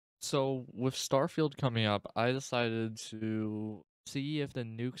So with Starfield coming up, I decided to see if the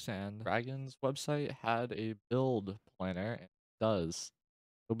Nukes and Dragons website had a build planner, and it does.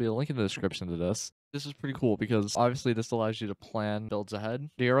 There'll be a link in the description to this. This is pretty cool because obviously this allows you to plan builds ahead.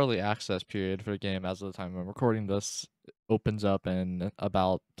 The early access period for the game as of the time I'm recording this opens up in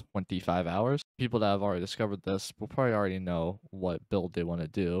about 25 hours. People that have already discovered this will probably already know what build they want to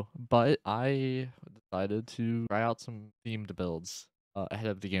do, but I decided to try out some themed builds ahead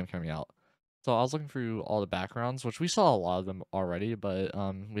of the game coming out. So I was looking through all the backgrounds, which we saw a lot of them already, but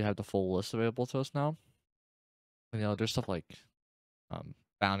we have the full list available to us now. There's stuff like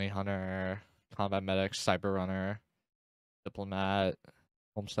bounty hunter, combat medic, cyber runner, diplomat,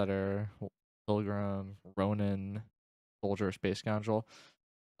 homesteader, pilgrim, ronin, soldier, space scoundrel.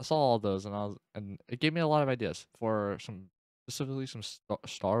 I saw all those, and it gave me a lot of ideas for specifically some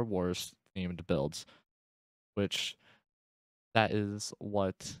Star Wars themed builds, which that is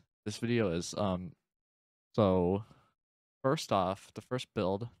what this video is. So first off, the first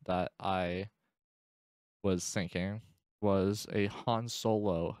build that I was thinking was a Han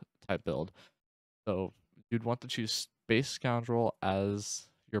Solo type build. So you'd want to choose Space Scoundrel as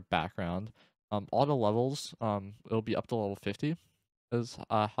your background. All the levels, it'll be up to level 50 is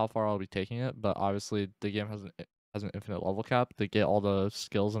how far I'll be taking it, but obviously the game has an infinite level cap. To get all the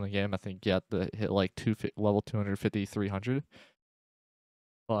skills in the game, I think you have to hit like level 250, 300.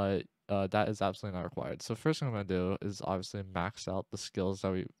 But that is absolutely not required. So first thing I'm going to do is obviously max out the skills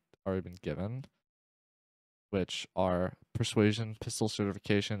that we've already been given, which are persuasion, pistol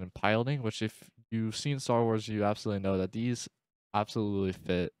certification, and piloting, which if you've seen Star Wars, you absolutely know that these absolutely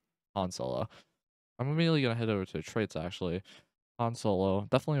fit Han Solo. I'm immediately going to head over to traits, actually. Han Solo,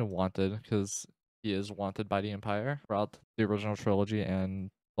 definitely wanted, because he is wanted by the Empire throughout the original trilogy and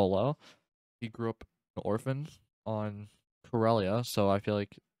Solo. He grew up an orphan on Corellia, so I feel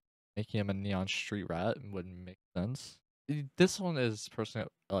like making him a neon street rat would make sense. This one is personally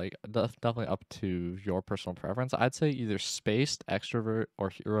like definitely up to your personal preference. I'd say either spaced, extrovert, or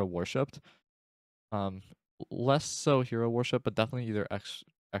hero worshipped. Um, Less so hero worship, but definitely either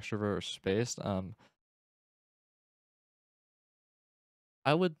extrovert or spaced.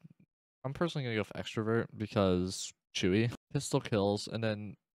 I would. I'm personally gonna go for extrovert because Chewy pistol kills, and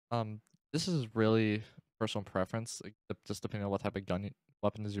then this is really personal preference, like, just depending on what type of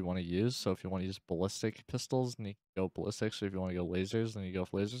weapons you want to use. So if you want to use ballistic pistols, then you can go ballistic. So if you want to go lasers, then you go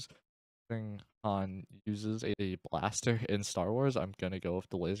with lasers. Thing Han uses a blaster in Star Wars, I'm gonna go with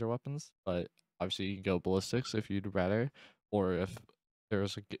the laser weapons, but obviously you can go ballistics if you'd rather, or if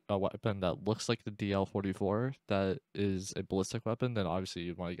there's a weapon that looks like the DL-44 that is a ballistic weapon, then obviously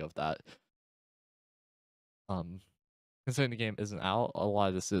you'd want to go with that. Um, Considering the game isn't out, a lot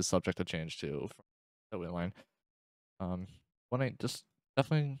of this is subject to change too, that we learn. When I just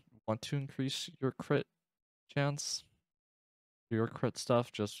definitely want to increase your crit chance, your crit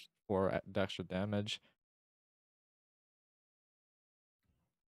stuff, just for the extra damage.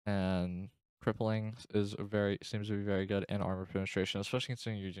 And crippling seems to be very good, and armor penetration, especially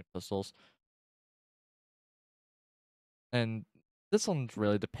considering you're using pistols. And this one's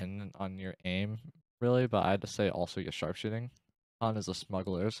really dependent on your aim, really, but I'd say also your sharpshooting. Han is a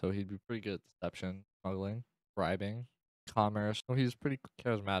smuggler, so he'd be pretty good at deception, smuggling, bribing, commerce. So he's pretty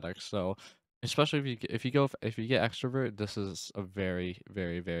charismatic. So especially if you get extrovert, this is a very,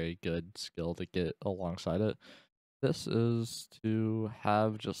 very, very good skill to get alongside it. This is to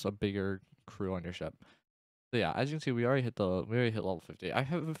have just a bigger crew on your ship. So yeah, as you can see, we already hit level 50. I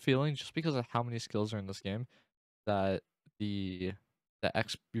have a feeling just because of how many skills are in this game that the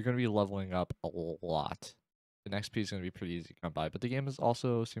you're gonna be leveling up a lot. The XP is gonna be pretty easy to come by, but the game is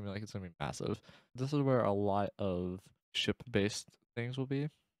also seeming like it's gonna be massive. This is where a lot of ship-based things will be.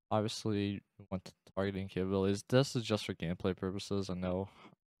 Obviously, we want targeting capabilities. This is just for gameplay purposes. I know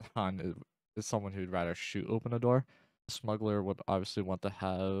Han is someone who'd rather shoot open a door. Smuggler would obviously want to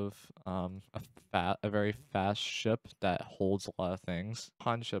have a very fast ship that holds a lot of things.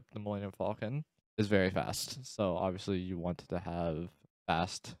 Han ship, the Millennium Falcon, is very fast, so obviously you want to have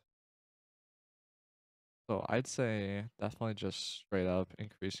fast. So I'd say definitely just straight up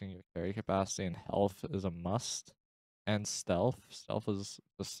increasing your carry capacity and health is a must. And stealth. Stealth is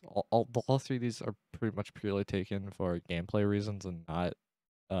just all three of these are pretty much purely taken for gameplay reasons and not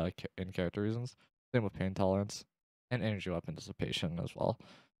in character reasons. Same with pain tolerance and energy weapon dissipation as well,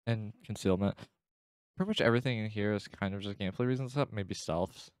 and concealment. Pretty much everything in here is kind of just gameplay reasons, except maybe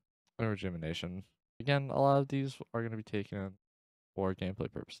stealth and rejuvenation. Again, a lot of these are going to be taken for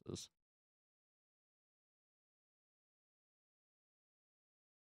gameplay purposes.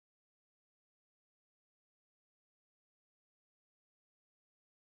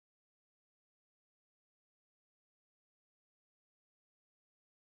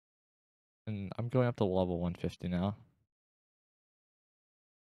 going up to level 150 now.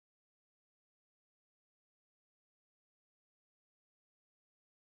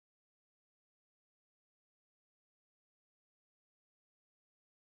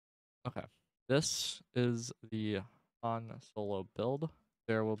 Okay, this is the Han Solo build.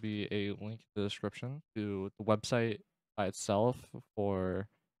 There will be a link in the description to the website by itself for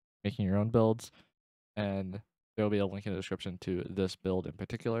making your own builds, and there will be a link in the description to this build in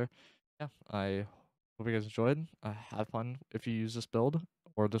particular. Yeah, I hope you guys enjoyed. Have fun if you use this build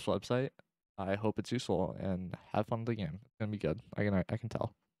or this website. I hope it's useful, and have fun with the game. It's gonna be good. I can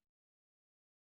tell.